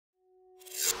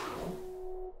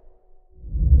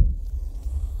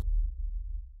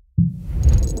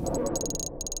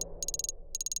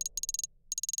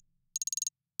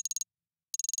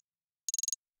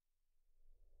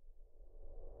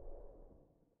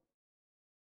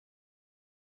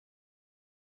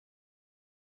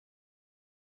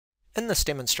In this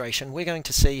demonstration, we're going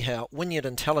to see how Wynyard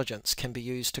intelligence can be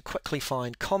used to quickly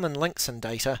find common links in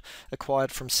data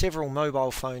acquired from several mobile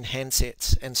phone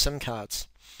handsets and SIM cards.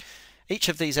 Each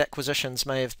of these acquisitions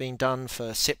may have been done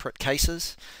for separate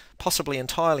cases, possibly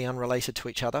entirely unrelated to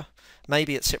each other,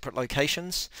 maybe at separate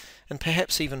locations, and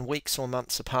perhaps even weeks or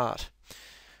months apart.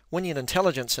 Wynyard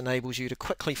intelligence enables you to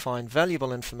quickly find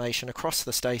valuable information across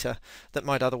this data that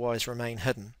might otherwise remain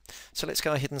hidden. So let's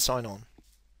go ahead and sign on.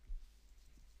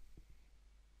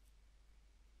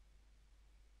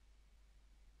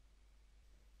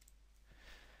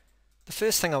 The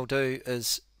first thing I'll do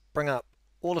is bring up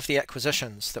all of the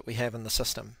acquisitions that we have in the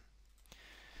system.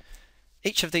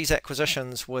 Each of these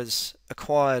acquisitions was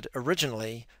acquired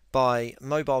originally by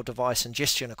mobile device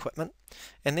ingestion equipment,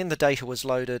 and then the data was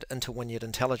loaded into Wynyard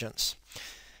intelligence.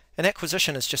 An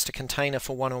acquisition is just a container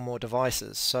for one or more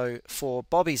devices. So for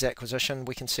Bobby's acquisition,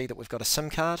 we can see that we've got a SIM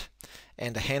card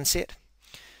and a handset.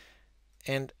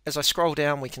 And as I scroll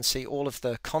down, we can see all of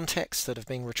the contacts that have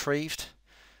been retrieved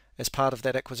as part of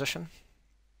that acquisition,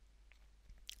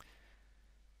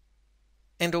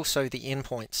 and also the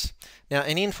endpoints. Now,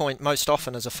 an endpoint most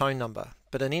often is a phone number,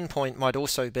 but an endpoint might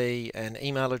also be an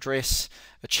email address,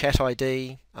 a chat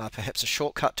ID, perhaps a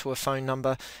shortcut to a phone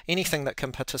number, anything that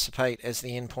can participate as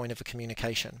the endpoint of a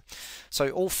communication. So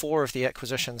all four of the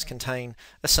acquisitions contain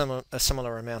a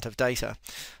similar amount of data.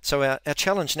 So our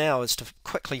challenge now is to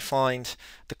quickly find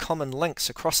the common links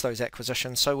across those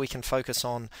acquisitions so we can focus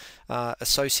on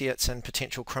associates and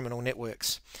potential criminal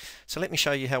networks. So let me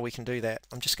show you how we can do that.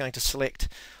 I'm just going to select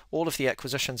all of the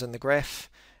acquisitions in the graph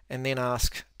and then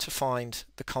ask to find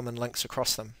the common links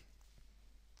across them.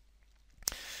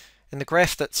 And the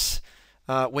graph that's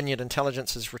Wynyard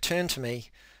intelligence has returned to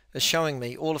me is showing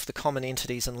me all of the common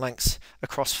entities and links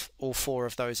across all four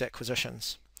of those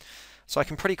acquisitions. So I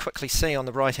can pretty quickly see on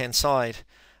the right hand side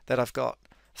that I've got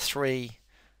three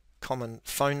common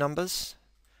phone numbers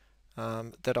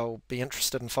that I'll be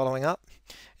interested in following up,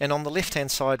 and on the left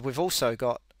hand side we've also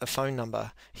got a phone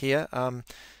number here.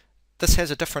 This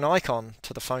has a different icon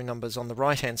to the phone numbers on the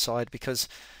right hand side because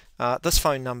this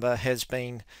phone number has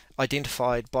been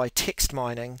identified by text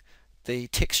mining the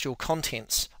textual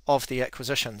contents of the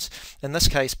acquisitions. In this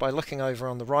case, by looking over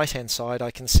on the right hand side, I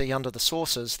can see under the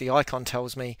sources the icon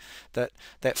tells me that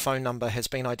that phone number has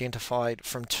been identified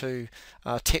from two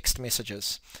text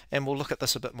messages, and we'll look at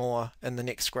this a bit more in the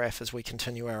next graph as we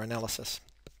continue our analysis.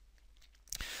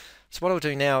 So what I'll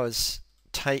do now is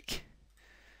take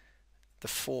the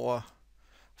four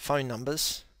phone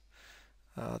numbers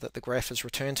that the graph has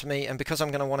returned to me, and because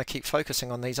I'm going to want to keep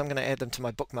focusing on these, I'm going to add them to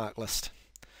my bookmark list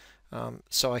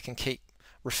so I can keep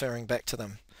referring back to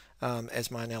them as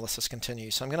my analysis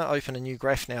continues. So I'm going to open a new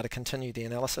graph now to continue the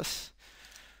analysis.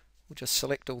 We'll just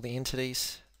select all the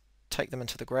entities, take them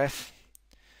into the graph,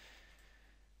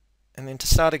 and then to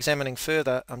start examining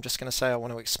further, I'm just going to say I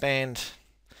want to expand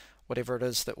whatever it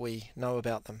is that we know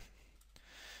about them.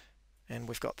 And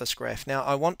we've got this graph. Now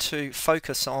I want to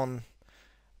focus on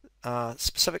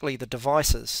specifically the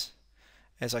devices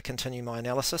as I continue my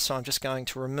analysis, so I'm just going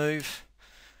to remove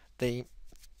the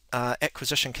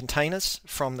acquisition containers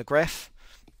from the graph.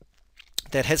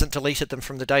 That hasn't deleted them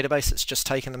from the database, it's just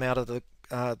taken them out of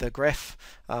the graph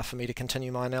for me to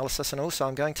continue my analysis. And also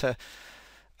I'm going to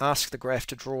ask the graph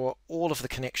to draw all of the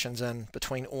connections in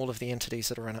between all of the entities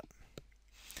that are in it.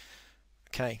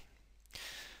 Okay,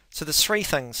 so there's three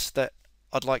things that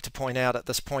I'd like to point out at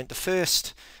this point. The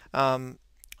first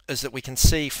is that we can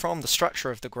see from the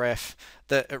structure of the graph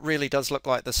that it really does look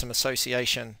like there's some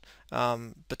association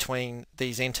between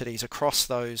these entities across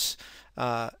those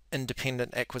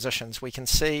independent acquisitions. We can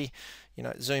see,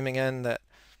 zooming in, that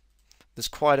there's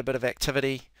quite a bit of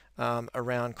activity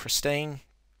around Christine.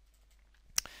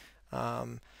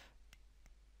 We've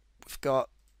got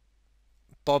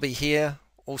Bobby here,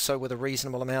 also with a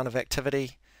reasonable amount of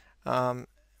activity.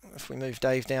 If we move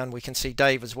Dave down, we can see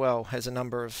Dave as well has a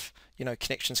number of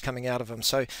connections coming out of him.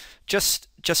 So just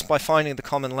by finding the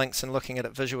common links and looking at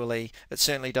it visually, it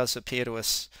certainly does appear to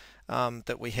us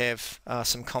that we have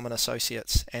some common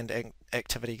associates and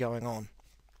activity going on.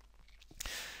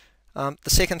 The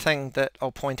second thing that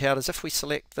I'll point out is if we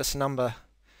select this number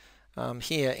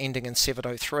here ending in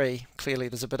 703, clearly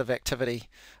there's a bit of activity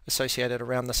associated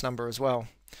around this number as well.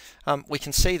 We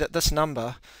can see that this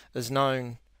number is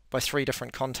known by three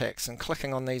different contacts, and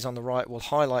clicking on these on the right will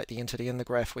highlight the entity in the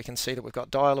graph. We can see that we've got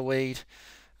Dial-A-Weed,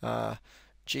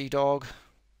 G-Dog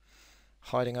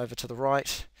hiding over to the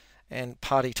right, and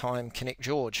Party Time Connect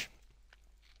George.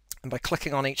 And by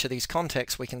clicking on each of these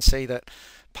contacts, we can see that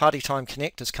Party Time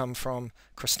Connect has come from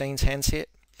Christine's handset,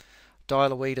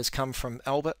 Dial-A-Weed has come from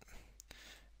Albert,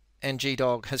 and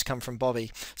GDOG has come from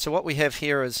Bobby. So what we have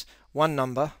here is one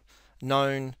number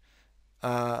known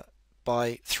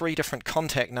by 3 different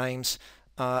contact names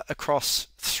across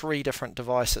 3 different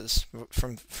devices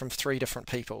from 3 different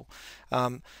people.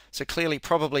 So clearly,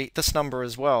 probably this number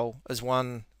as well is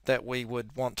one that we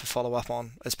would want to follow up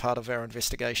on as part of our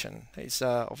investigation. He's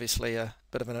obviously a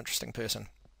bit of an interesting person.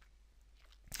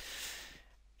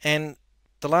 And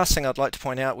the last thing I'd like to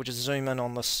point out, which is zoom in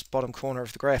on this bottom corner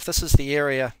of the graph, this is the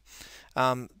area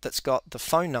that's got the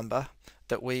phone number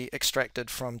that we extracted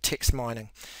from text mining.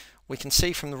 We can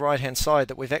see from the right hand side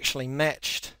that we've actually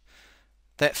matched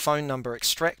that phone number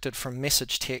extracted from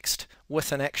message text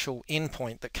with an actual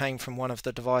endpoint that came from one of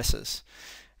the devices.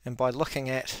 And by looking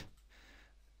at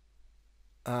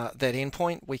that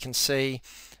endpoint, we can see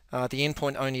the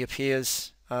endpoint only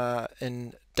appears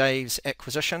in Dave's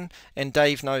acquisition, and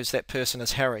Dave knows that person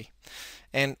is Harry.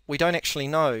 And we don't actually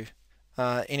know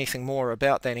anything more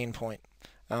about that endpoint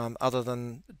other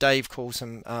than Dave calls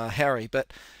him Harry.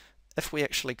 But if we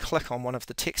actually click on one of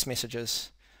the text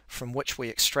messages from which we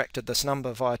extracted this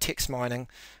number via text mining,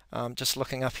 just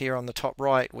looking up here on the top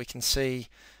right, we can see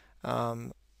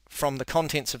from the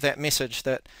contents of that message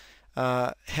that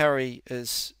Harry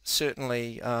is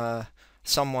certainly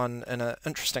someone in an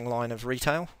interesting line of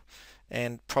retail,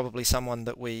 and probably someone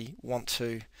that we want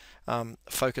to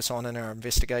focus on in our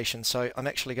investigation. So I'm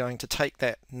actually going to take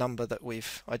that number that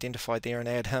we've identified there and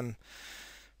add him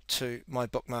to my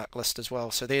bookmark list as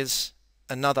well. So there's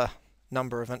another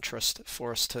number of interest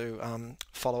for us to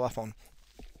follow up on.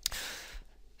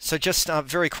 So just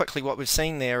very quickly, what we've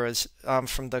seen there is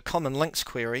from the common links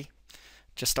query,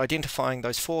 just identifying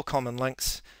those 4 common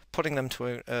links, putting them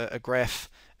to a graph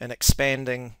and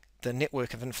expanding the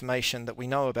network of information that we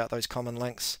know about those common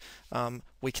links.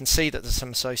 We can see that there's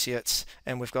some associates,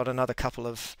 and we've got another couple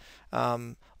of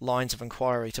lines of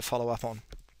inquiry to follow up on.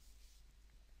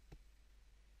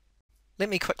 Let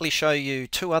me quickly show you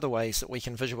 2 other ways that we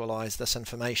can visualize this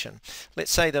information. Let's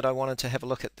say that I wanted to have a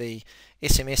look at the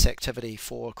SMS activity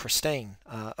for Christine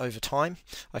over time.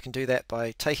 I can do that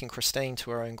by taking Christine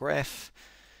to our own graph,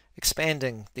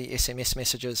 expanding the SMS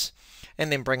messages,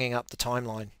 and then bringing up the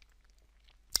timeline.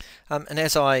 And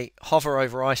as I hover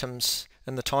over items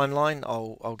in the timeline,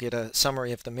 I'll get a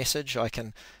summary of the message. I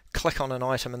can click on an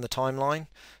item in the timeline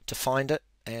to find it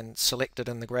and select it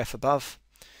in the graph above.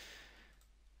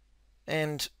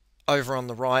 And over on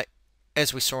the right,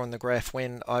 as we saw in the graph,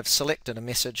 when I've selected a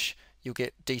message, you'll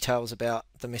get details about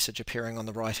the message appearing on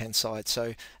the right hand side.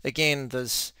 So again,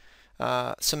 there's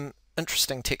some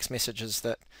interesting text messages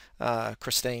that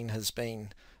Christine has been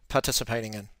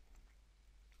participating in.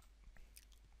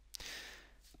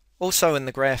 Also in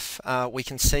the graph, we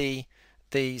can see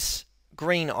these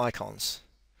green icons,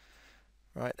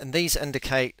 right? And these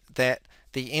indicate that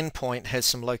the endpoint has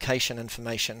some location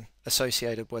information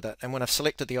associated with it. And when I've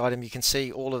selected the item, you can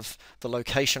see all of the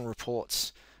location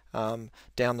reports down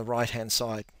the right hand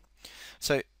side.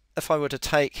 So if I were to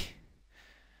take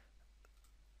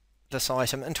this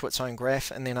item into its own graph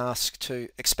and then ask to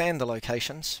expand the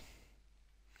locations,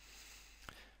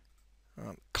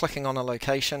 clicking on a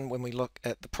location, when we look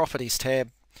at the properties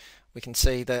tab, we can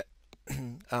see that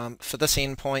for this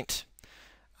endpoint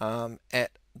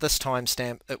at this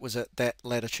timestamp it was at that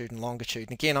latitude and longitude.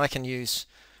 And again, I can use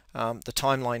the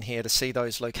timeline here to see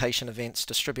those location events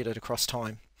distributed across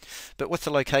time. But with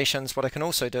the locations, what I can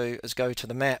also do is go to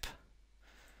the map,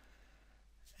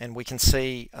 and we can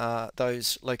see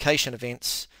those location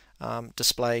events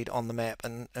displayed on the map.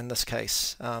 And in this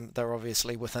case, they're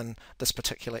obviously within this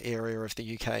particular area of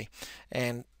the UK.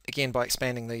 And again, by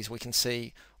expanding these, we can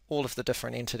see all of the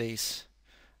different entities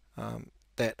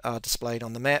that are displayed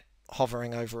on the map.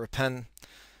 Hovering over a pin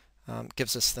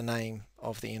gives us the name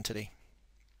of the entity.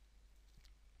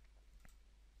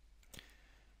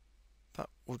 But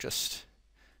we'll just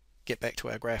get back to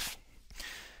our graph.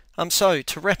 So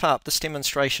to wrap up, this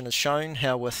demonstration has shown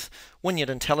how with Wynyard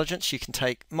Intelligence you can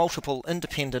take multiple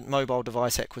independent mobile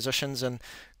device acquisitions and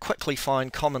quickly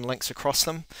find common links across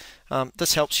them.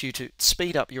 This helps you to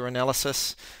speed up your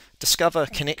analysis, discover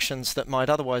connections that might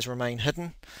otherwise remain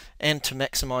hidden, and to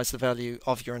maximize the value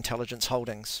of your intelligence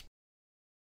holdings.